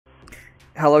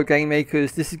Hello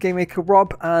GameMakers, this is GameMaker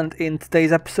Rob, and in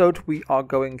today's episode we are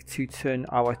going to turn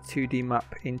our 2D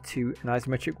map into an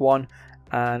isometric one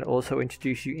and also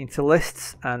introduce you into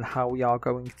lists and how we are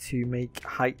going to make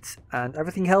height and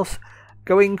everything else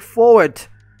going forward.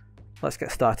 Let's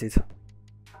get started.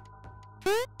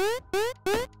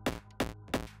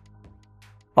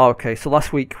 Okay, so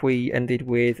last week we ended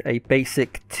with a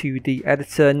basic 2D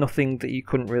editor, nothing that you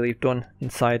couldn't really have done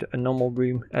inside a normal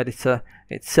room editor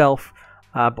itself.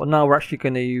 But now we're actually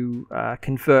going to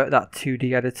convert that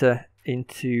 2D editor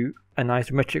into an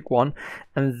isometric one,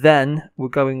 and then we're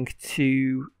going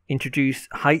to introduce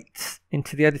heights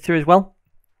into the editor as well,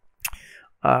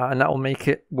 and that will make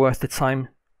it worth the time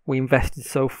we invested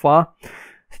so far.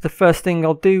 So the first thing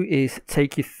I'll do is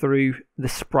take you through the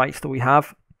sprites that we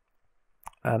have.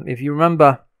 If you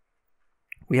remember,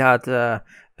 we had a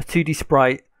 2D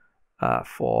sprite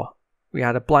we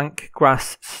had a blank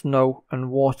grass, snow and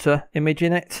water image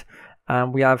in it,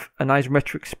 and we have an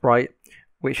isometric sprite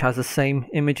which has the same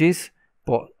images,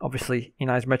 but obviously in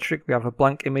isometric we have a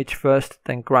blank image first,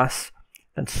 then grass,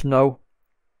 then snow,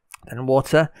 then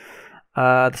water.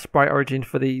 The sprite origin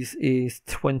for these is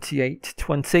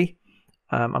 2820.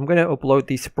 I'm going to upload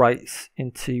these sprites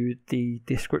into the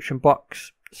description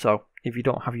box, so if you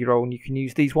don't have your own you can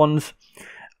use these ones.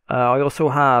 I also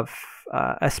have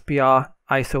SPR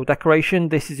ISO decoration.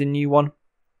 This is a new one.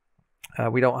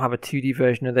 We don't have a 2D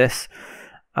version of this.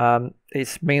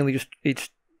 It's mainly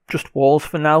just walls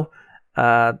for now.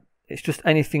 It's just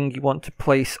anything you want to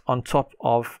place on top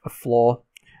of a floor.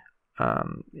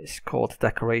 It's called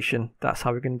decoration. That's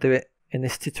how we're going to do it in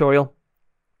this tutorial.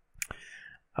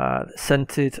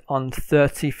 Centered on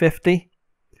 3050,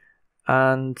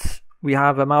 and we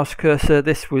have a mouse cursor.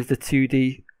 This was the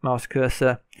 2D mouse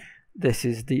cursor. This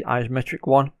is the isometric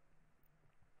one.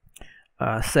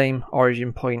 Same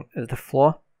origin point as the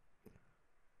floor.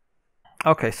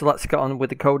 Okay, so let's get on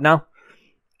with the code now.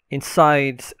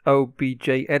 Inside OBJ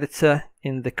editor,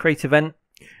 in the create event,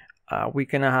 we're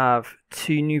going to have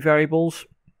two new variables,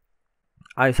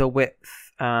 ISO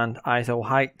width and ISO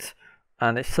height,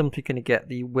 and it's simply going to get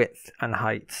the width and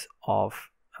height of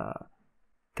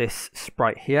this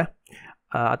sprite here.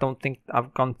 I don't think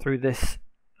I've gone through this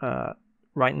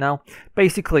right now.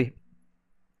 Basically,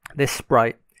 this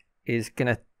sprite is going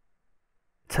to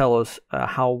tell us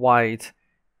how wide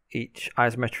each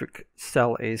isometric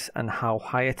cell is and how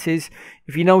high it is.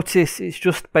 If you notice, it's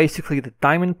just basically the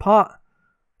diamond part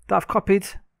that I've copied.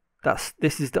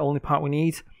 This is the only part we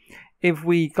need. If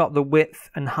we got the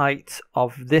width and height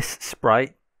of this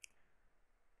sprite,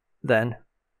 then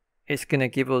it's going to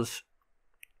give us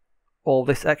all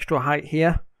this extra height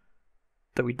here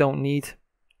that we don't need,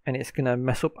 and it's going to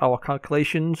mess up our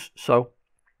calculations. So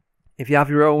if you have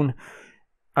your own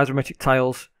isometric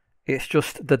tiles, it's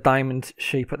just the diamond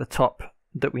shape at the top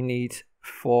that we need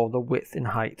for the width and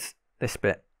height, this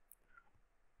bit.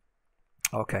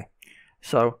 Okay,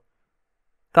 so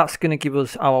that's going to give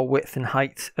us our width and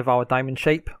height of our diamond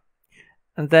shape.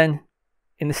 And then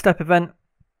in the step event,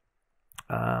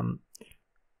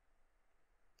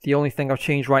 the only thing I've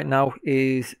changed right now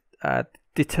is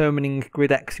determining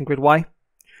grid X and grid Y.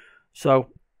 So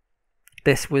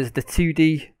this was the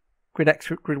 2D grid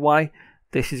X, grid Y.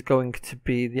 This is going to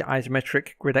be the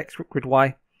isometric grid X, grid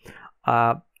Y.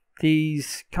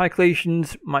 These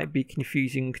calculations might be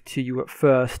confusing to you at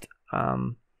first.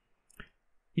 You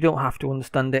don't have to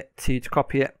understand it to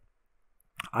copy it.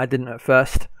 I didn't at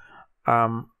first.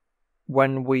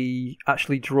 When we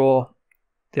actually draw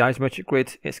the isometric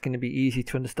grid, it's going to be easy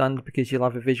to understand because you'll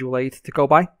have a visual aid to go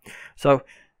by. So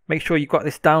make sure you've got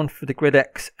this down for the grid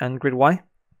X and grid Y.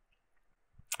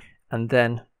 And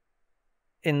then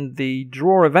in the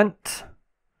draw event,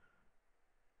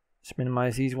 let's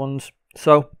minimize these ones.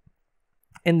 So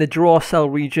in the draw cell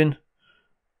region,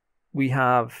 we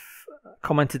have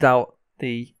commented out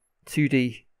the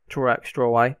 2D draw X, draw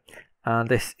Y, and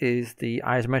this is the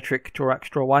isometric draw X,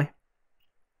 draw Y.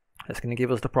 That's going to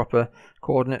give us the proper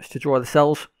coordinates to draw the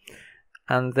cells.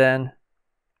 And then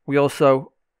we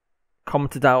also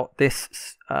commented out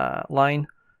this line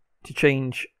to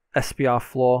change SPR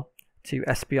floor to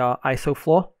SPR ISO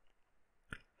floor.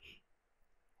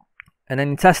 And then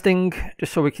in testing,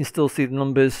 just so we can still see the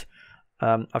numbers,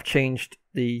 I've changed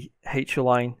the H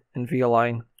line and V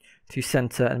line to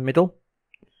center and middle.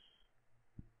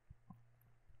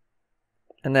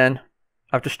 And then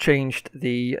I've just changed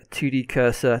the 2D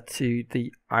cursor to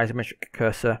the isometric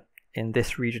cursor in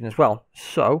this region as well.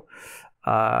 So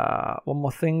one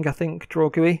more thing, I think, draw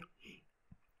GUI.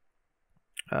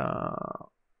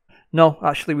 No,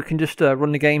 actually we can just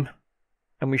run the game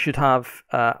and we should have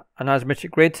an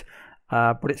isometric grid,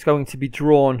 but it's going to be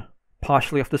drawn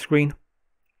partially off the screen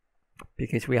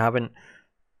because we haven't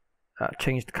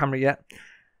changed the camera yet.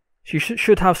 So you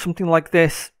should have something like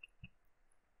this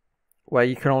where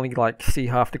you can only like see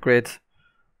half the grid.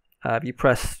 If you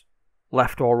press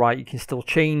left or right, you can still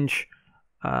change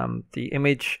the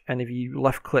image, and if you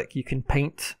left click, you can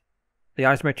paint the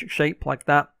isometric shape like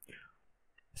that.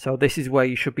 So this is where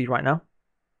you should be right now.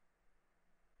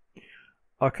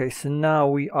 Okay, so now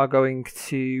we are going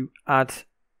to add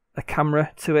a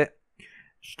camera to it.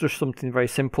 It's just something very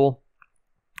simple.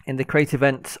 In the create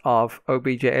event of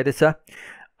OBJ editor,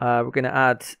 we're going to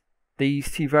add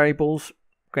these two variables.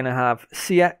 We're going to have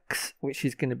CX, which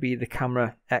is going to be the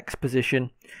camera X position.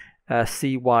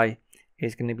 CY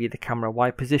is going to be the camera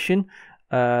Y position.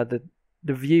 The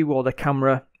view or the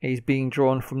camera is being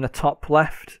drawn from the top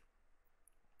left.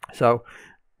 So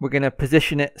we're going to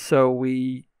position it so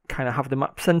we kind of have the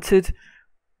map centered,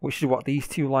 which is what these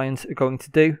two lines are going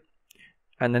to do.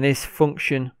 And then this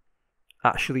function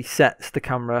actually sets the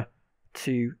camera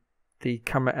to the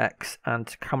camera X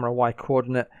and camera Y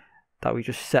coordinate that we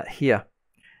just set here.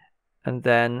 And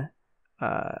then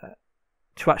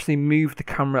to actually move the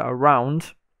camera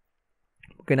around,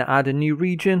 we're going to add a new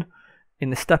region in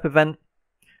the step event.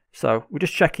 So we're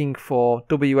just checking for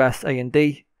WS, A and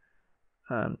D,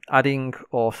 adding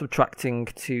or subtracting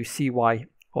to CY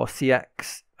or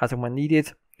CX as and when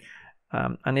needed.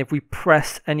 And if we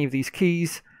press any of these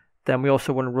keys, then we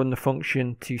also want to run the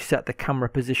function to set the camera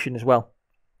position as well,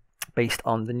 based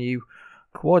on the new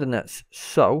coordinates.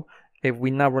 So if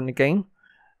we now run the game,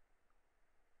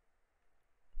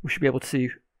 we should be able to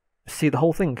see the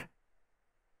whole thing.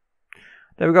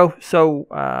 There we go. So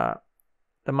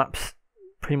the map's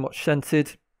pretty much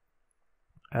centered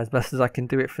as best as I can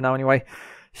do it for now anyway.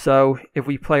 So if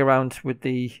we play around with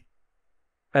the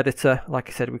editor, like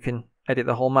I said, we can edit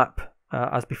the whole map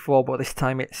as before, but this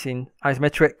time it's in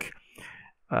isometric.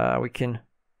 We can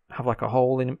have like a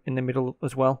hole in the middle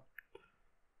as well,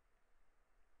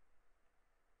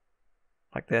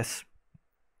 like this.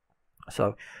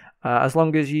 So as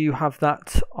long as you have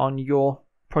that on your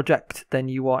project, then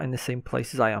you are in the same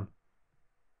place as I am.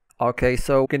 Okay,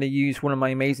 so I'm going to use one of my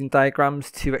amazing diagrams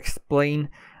to explain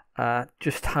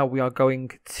just how we are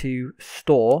going to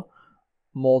store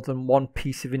more than one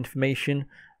piece of information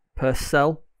per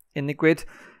cell in the grid.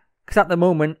 Because at the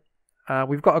moment,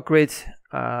 we've got a grid.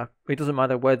 It doesn't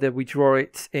matter whether we draw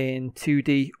it in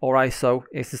 2D or ISO.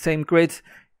 It's the same grid,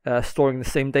 storing the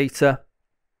same data.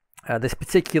 This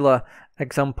particular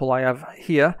example I have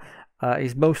here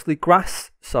is mostly grass,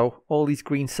 so all these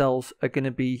green cells are going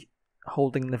to be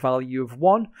holding the value of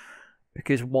 1,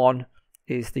 because 1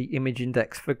 is the image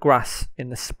index for grass in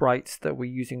the sprites that we're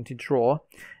using to draw.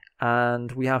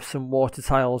 And we have some water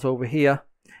tiles over here,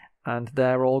 and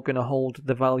they're all going to hold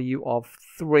the value of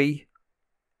 3,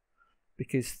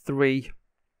 because 3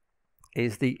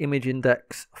 is the image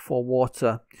index for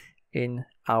water in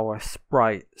our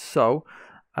sprite. So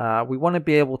we want to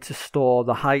be able to store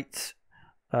the height,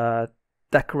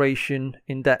 decoration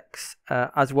index,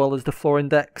 as well as the floor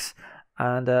index,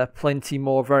 and plenty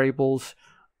more variables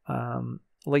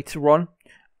later on.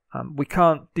 We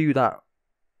can't do that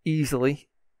easily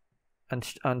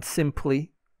and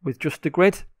simply with just the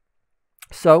grid.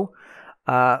 So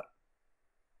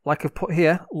like I've put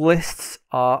here, lists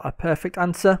are a perfect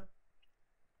answer.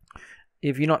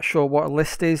 If you're not sure what a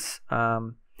list is,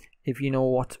 if you know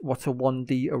what a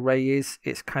 1D array is,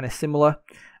 it's kind of similar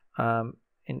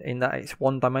in that it's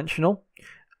one-dimensional.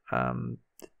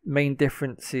 Main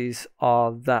differences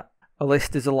are that a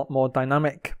list is a lot more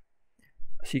dynamic,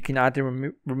 so you can add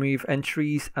and remove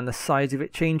entries and the size of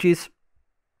it changes.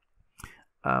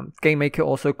 GameMaker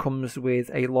also comes with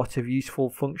a lot of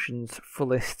useful functions for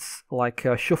lists, like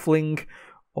shuffling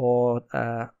or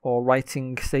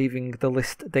writing, saving the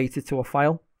list data to a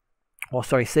file, or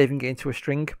sorry, saving it into a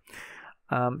string.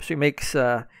 So it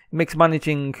makes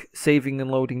managing, saving and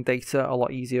loading data a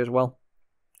lot easier as well.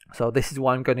 So this is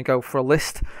why I'm going to go for a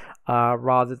list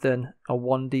rather than a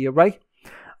 1D array.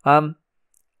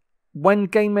 When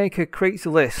GameMaker creates a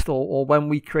list, or when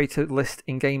we create a list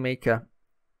in GameMaker,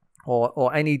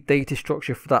 or any data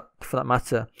structure for that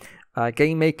matter,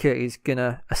 GameMaker is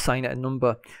gonna assign it a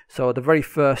number. So the very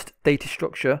first data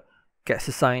structure gets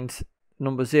assigned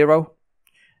number 0,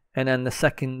 and then the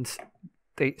second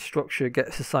data structure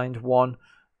gets assigned 1,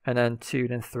 and then 2,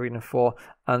 then 3, and 4,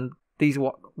 and these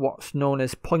are what's known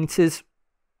as pointers.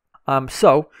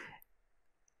 So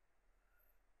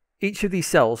each of these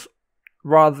cells,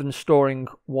 rather than storing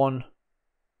 1,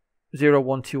 0,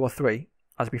 1, 2, or 3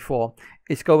 as before,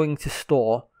 it's going to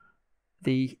store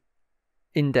the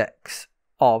index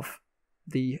of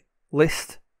the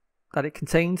list that it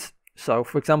contains. So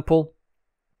for example,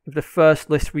 if the first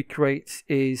list we create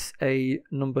is a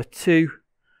number 2,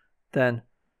 then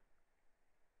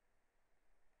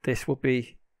this will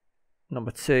be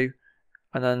number 2,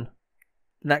 and then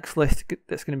the next list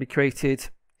that's going to be created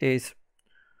is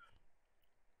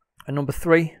a number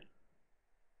 3,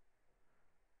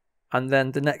 and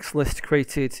then the next list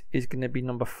created is going to be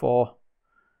number 4,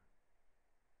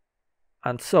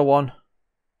 and so on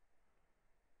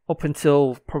up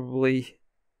until probably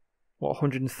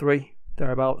 103,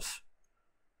 thereabouts,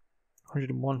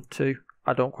 101, 2,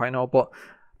 I don't quite know, but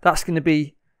that's going to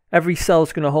be, every cell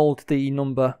is going to hold the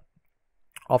number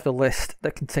of the list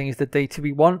that contains the data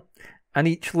we want, and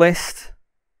each list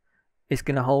is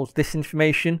going to hold this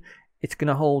information. It's going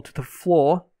to hold the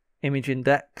floor image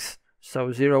index,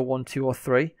 so 0, 1, 2 or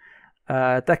 3,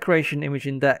 decoration image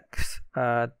index,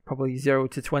 probably 0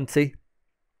 to 20,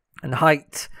 and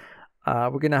height,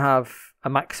 we're going to have a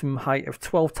maximum height of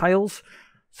 12 tiles,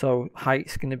 so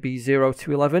height's going to be 0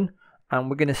 to 11, and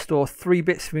we're going to store 3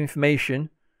 bits of information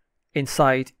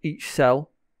inside each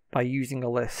cell by using a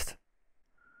list.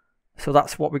 So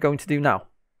that's what we're going to do now.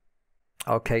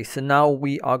 Okay, so now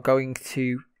we are going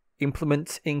to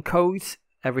implement Encode,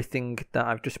 everything that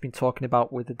I've just been talking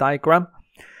about with the diagram.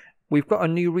 We've got a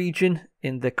new region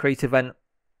in the create event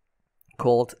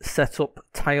called Setup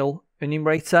Tile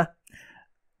Enumerator.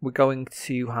 We're going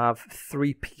to have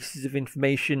 3 pieces of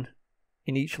information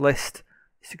in each list.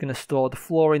 So you're going to store the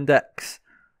floor index,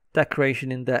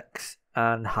 decoration index,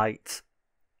 and height.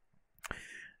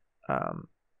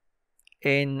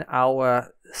 In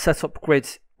our setup grid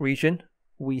region,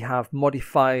 we have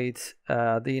modified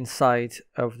the inside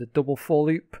of the double for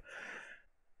loop.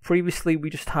 Previously, we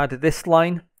just had this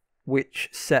line, which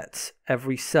sets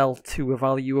every cell to a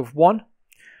value of 1.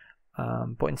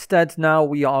 But instead, now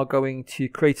we are going to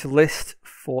create a list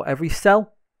for every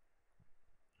cell.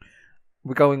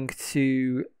 We're going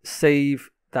to save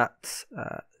that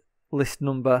list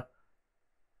number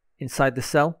inside the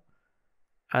cell,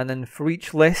 and then for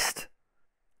each list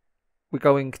we're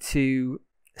going to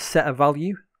set a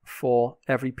value for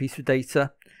every piece of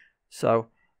data. So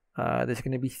there's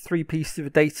going to be 3 pieces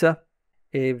of data.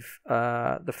 If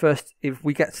if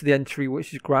we get to the entry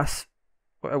which is grass,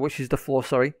 which is the floor,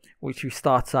 sorry, which we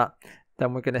start at,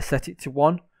 then we're going to set it to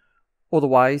 1.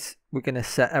 Otherwise, we're going to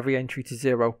set every entry to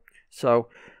 0. So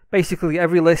basically,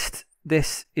 every list,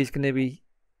 this is going to be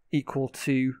equal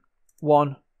to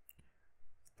 1.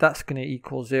 That's going to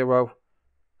equal 0,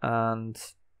 and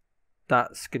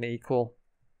that's going to equal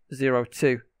 0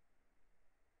 too.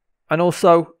 And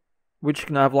also, we're just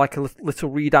going to have like a little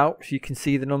readout so you can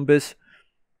see the numbers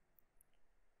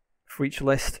for each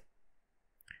list.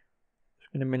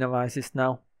 I'm going to minimize this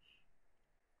now.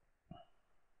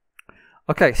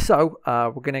 Okay, so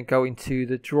we're going to go into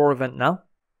the draw event now.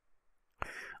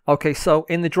 Okay, so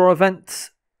in the draw event,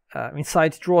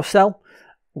 inside draw cell,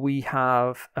 we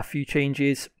have a few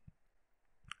changes.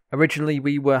 Originally,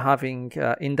 we were having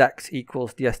index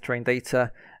equals ds train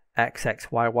data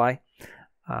xxyy.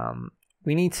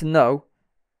 We need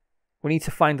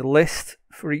to find a list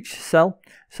for each cell.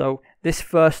 So this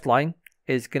first line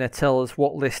is going to tell us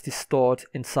what list is stored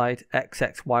inside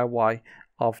xxyy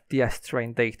of ds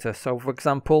train data. So for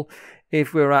example,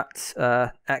 if we're at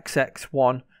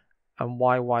xx1 and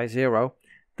yy0,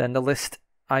 then the list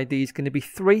ID is going to be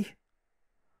 3.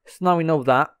 So now we know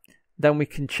that, then we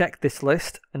can check this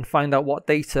list and find out what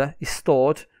data is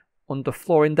stored under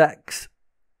floor index,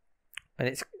 and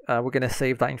it's we're going to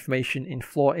save that information in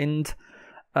floor ind.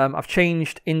 I've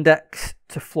changed index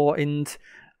to floor ind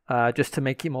just to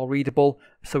make it more readable,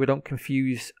 so we don't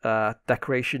confuse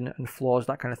decoration and floors,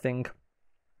 that kind of thing.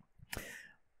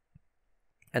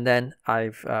 And then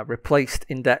I've replaced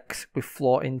index with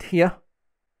floor ind here.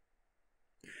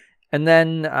 And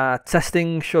then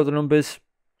testing, show the numbers.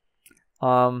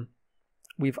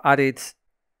 We've added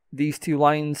these 2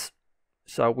 lines.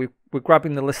 So we're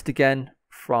grabbing the list again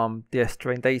from ds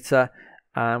train data,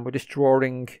 and we're just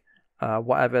drawing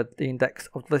whatever the index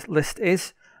of the list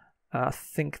is. I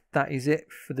think that is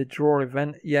it for the draw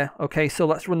event. Yeah, okay, so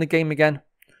let's run the game again.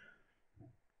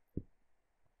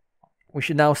 We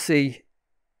should now see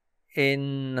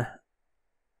in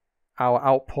our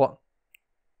output,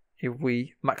 if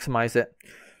we maximize it,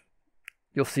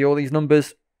 you'll see all these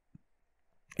numbers.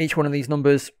 Each one of these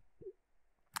numbers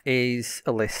is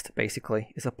a list,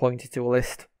 basically. It's a pointer to a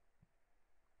list.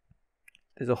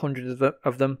 There's 100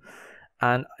 of them,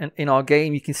 and in our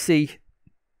game you can see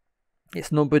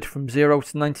it's numbered from 0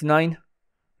 to 99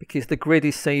 because the grid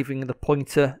is saving the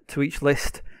pointer to each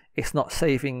list. It's not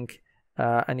saving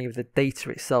any of the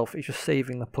data itself. It's just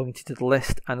saving the pointer to the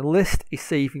list, and the list is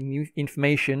saving new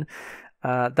information.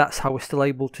 That's how we're still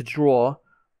able to draw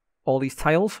all these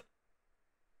tiles.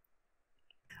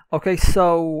 Okay,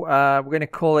 so we're going to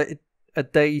call it a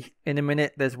day in a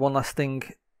minute. There's one last thing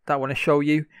that I want to show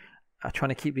you. I'm trying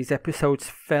to keep these episodes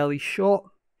fairly short,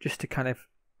 just to kind of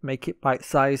make it bite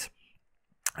size.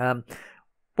 We're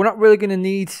not really going to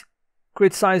need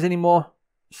grid size anymore,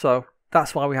 so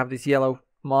that's why we have this yellow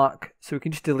mark, so we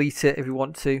can just delete it if we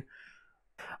want to.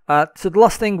 So the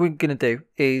last thing we're going to do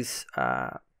is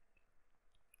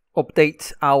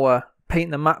update our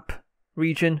paint the map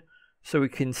region, so we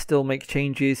can still make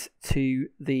changes to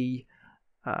the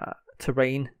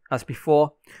terrain as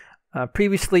before.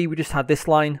 Previously we just had this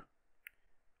line.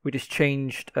 We just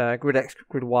changed grid X,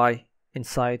 grid Y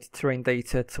inside terrain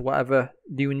data to whatever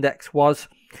new index was.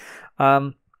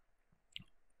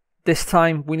 This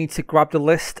time we need to grab the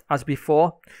list as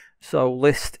before. So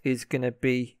list is going to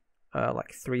be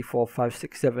like 3, 4, 5,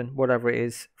 6, 7, whatever it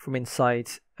is from inside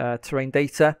terrain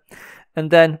data. And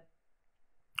then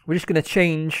we're just going to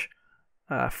change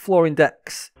floor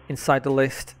index inside the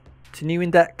list to new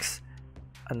index,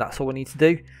 and that's all we need to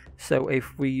do. So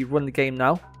if we run the game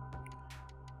now,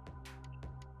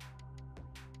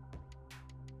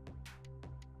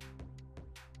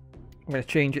 I'm going to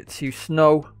change it to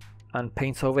snow and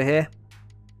paint over here,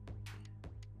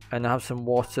 and I have some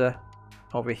water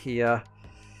over here,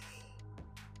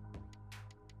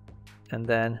 and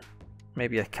then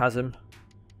maybe a chasm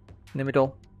in the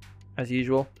middle as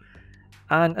usual,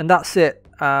 and that's it.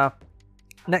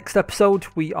 Next episode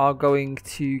we are going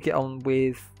to get on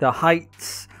with the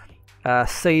heights,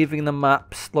 saving the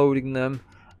maps, loading them,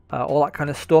 all that kind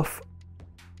of stuff.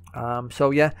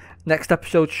 So yeah, next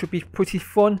episode should be pretty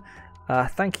fun.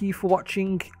 Thank you for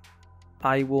watching.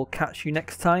 I will catch you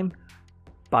next time.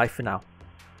 Bye for now.